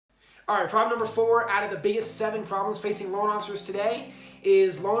All right, problem number 4 out of the biggest 7 problems facing loan officers today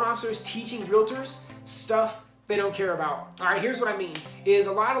is loan officers teaching realtors stuff they don't care about. All right, here's what I mean, is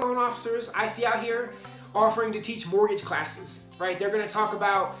a lot of loan officers I see out here offering to teach mortgage classes, right? They're gonna talk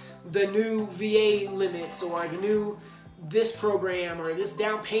about the new VA limits or the new this program or this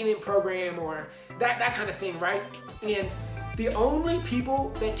down payment program or that kind of thing, right? And the only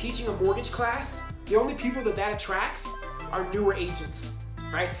people that teaching a mortgage class, the only people that attracts are newer agents,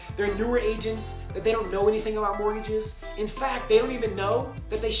 right? They're newer agents that they don't know anything about mortgages. In fact, they don't even know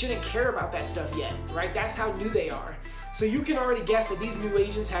that they shouldn't care about that stuff yet, right? That's how new they are. So you can already guess that these new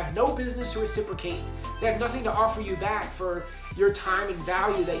agents have no business to reciprocate. They have nothing to offer you back for your time and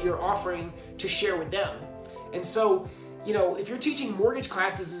value that you're offering to share with them. And so, you know, if you're teaching mortgage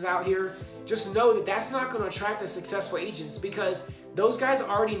classes out here, just know that that's not going to attract the successful agents because those guys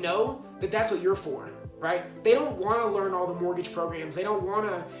already know that that's what you're for, right? They don't want to learn all the mortgage programs. They don't want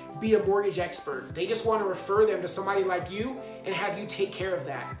to be a mortgage expert. They just want to refer them to somebody like you and have you take care of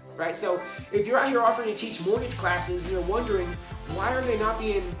that, right? So if you're out here offering to teach mortgage classes and you're wondering why are they not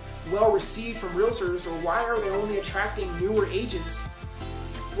being well received from realtors or why are they only attracting newer agents,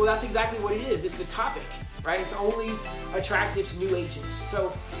 well, that's exactly what it is. It's the topic, right? It's only attractive to new agents.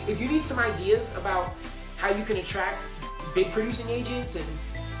 So if you need some ideas about how you can attract big producing agents and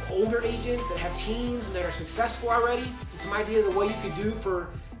older agents that have teams and that are successful already, and some ideas of what you could do for,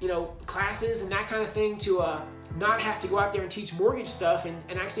 you know, classes and that kind of thing to not have to go out there and teach mortgage stuff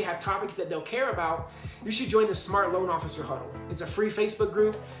and actually have topics that they'll care about, you should join the Smart Loan Officer Huddle. It's a free Facebook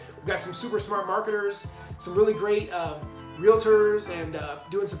group. We've got some super smart marketers, some really great realtors and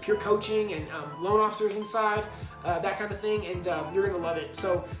doing some peer coaching and loan officers inside, that kind of thing, and you're gonna love it.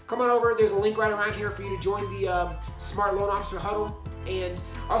 So come on over, there's a link right around here for you to join the Smart Loan Officer Huddle, and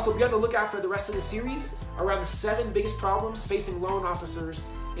also be on the lookout for the rest of the series around the 7 biggest problems facing loan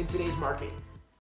officers in today's market.